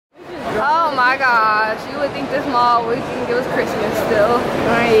Oh my gosh, you would think this mall would think it was Christmas still.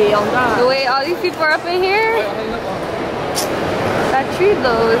 Right, on that. The way all these people are up in here. That tree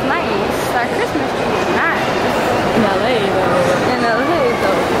though is nice. That Christmas tree is nice. In LA though. In LA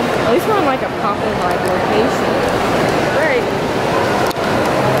though. At least we're on like a proper like location. Right.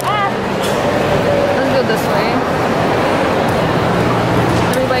 Let's go this way.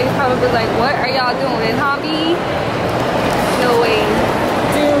 Everybody's probably like, what are y'all doing, hobby? No way.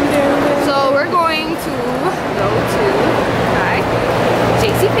 So we're going to go to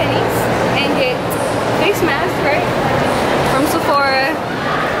JcPenney's and get face masks, right? From Sephora.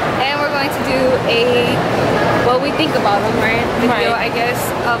 And we're going to do what we think about them, right? Video, I guess,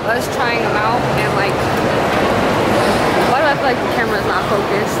 of us trying them out and like, why do I feel like the camera's not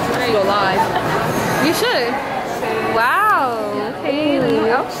focused? I go live. You should. Wow. Okay, the new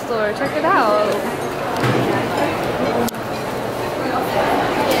Elf store. Check it out.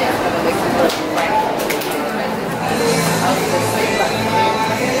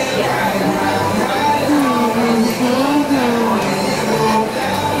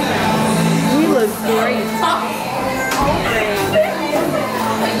 We look great.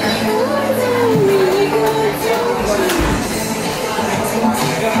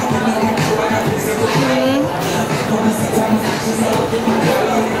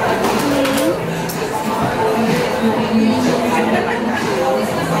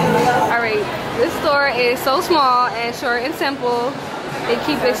 Alright, this store is so small and short and simple. They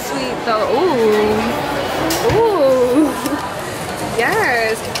keep it sweet though. Ooh. Ooh.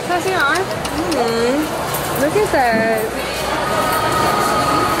 Yes. Can I see your arm? Look at that.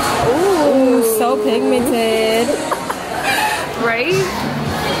 Ooh, so pigmented. Right?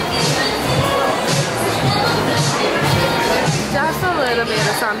 Just a little bit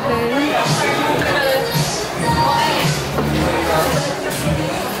of something.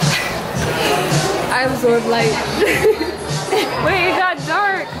 I absorb light. Wait, it got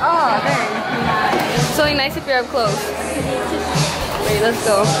dark. Oh, dang. It's only nice if you're up close. Wait, let's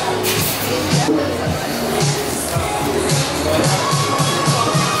go.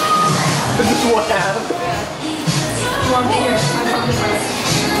 What happened?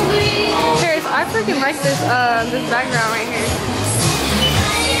 Paris, I freaking like this this background right here.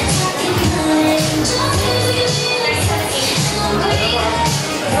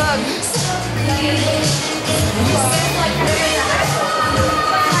 Look.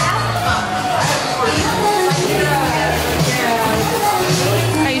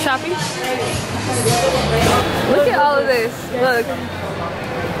 Are you shopping? Look at all of this. Look.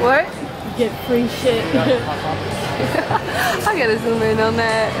 What? Get free shit. I gotta zoom in on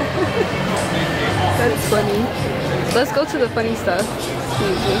that. That's funny. Let's go to the funny stuff.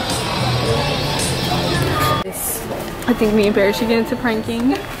 I think me and Paris should get into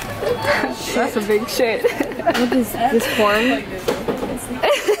pranking. That's a big shit. What is this form?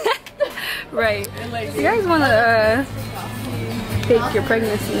 Right. You guys wanna fake your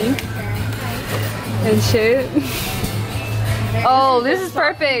pregnancy and shit? Oh, this is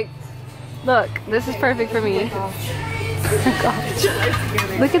perfect. Look, this is perfect for me. Oh my gosh.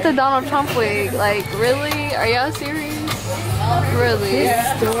 Look at the Donald Trump wig. Like, really? Are y'all serious? Really?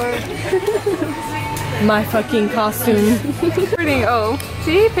 My fucking costume. Pretty. Oh,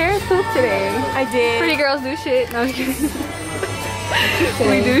 see, Paris pooped today. I did. Pretty girls do shit. No, I'm kidding.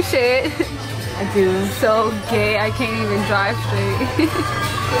 We do shit. I do. So gay, I can't even drive straight.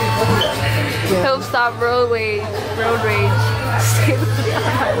 Help stop road rage. Stay on the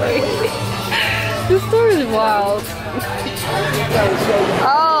highway. This store is wild.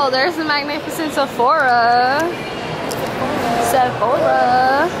 Oh, there's the magnificent Sephora.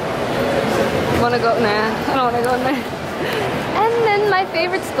 Wanna go? Nah, I don't wanna go in there. And then my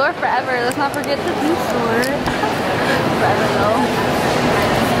favorite store forever. Let's not forget the blue store. Forever though.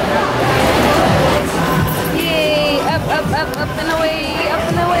 Yay! Up and away, up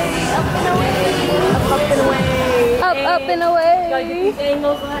and away, up and away, Up and away. up and away. Gotta get these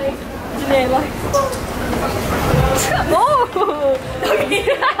angles like today, like. Oh!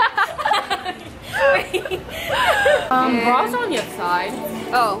 Bras on your side.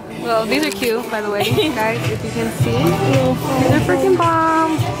 Oh, well, these are cute, by the way, guys, if you can see. These are freaking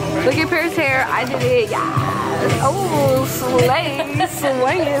bomb. Look at Paris' hair. I did it. Yes. Oh, slay.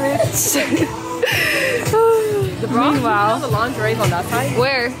 Swinging it. The bras, Meanwhile. the lingerie's on that side.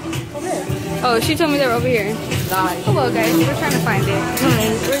 Where? Over there. Oh, she told me they're over here. Nice. Hello, guys. We're trying to find it.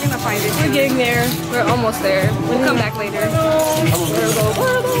 We're gonna find it. We're getting there. We're almost there. We'll come back later.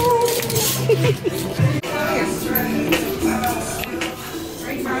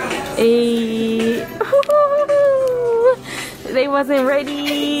 They wasn't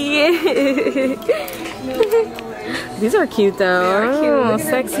ready. These are cute though. Oh,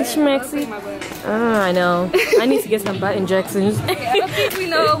 sexy schmexy. Oh, I know. I need to get some butt injections. Okay, I don't think we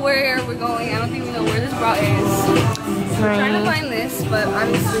know where we're going. I don't think we know where this bra is. We're trying to find this, but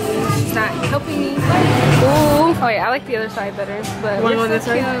obviously she's not helping me. Ooh. Oh yeah, I like the other side better. But You wanna go this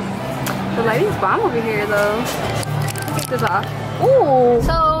way? The lighting's bomb over here though. Take this off. Ooh.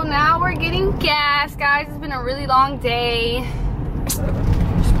 So now we're getting gas, guys. It's been a really long day.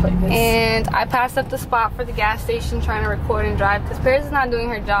 And I passed up the spot for the gas station trying to record and drive because Paris is not doing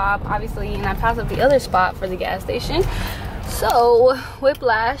her job, obviously, and I passed up the other spot for the gas station. So,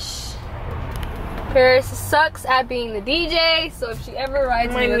 whiplash. Paris sucks at being the DJ, so if she ever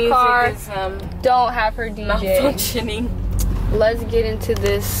rides in the car, is, don't have her DJ. Malfunctioning. Let's get into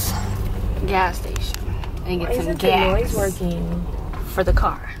this gas station and get some gas Noise working for the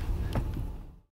car.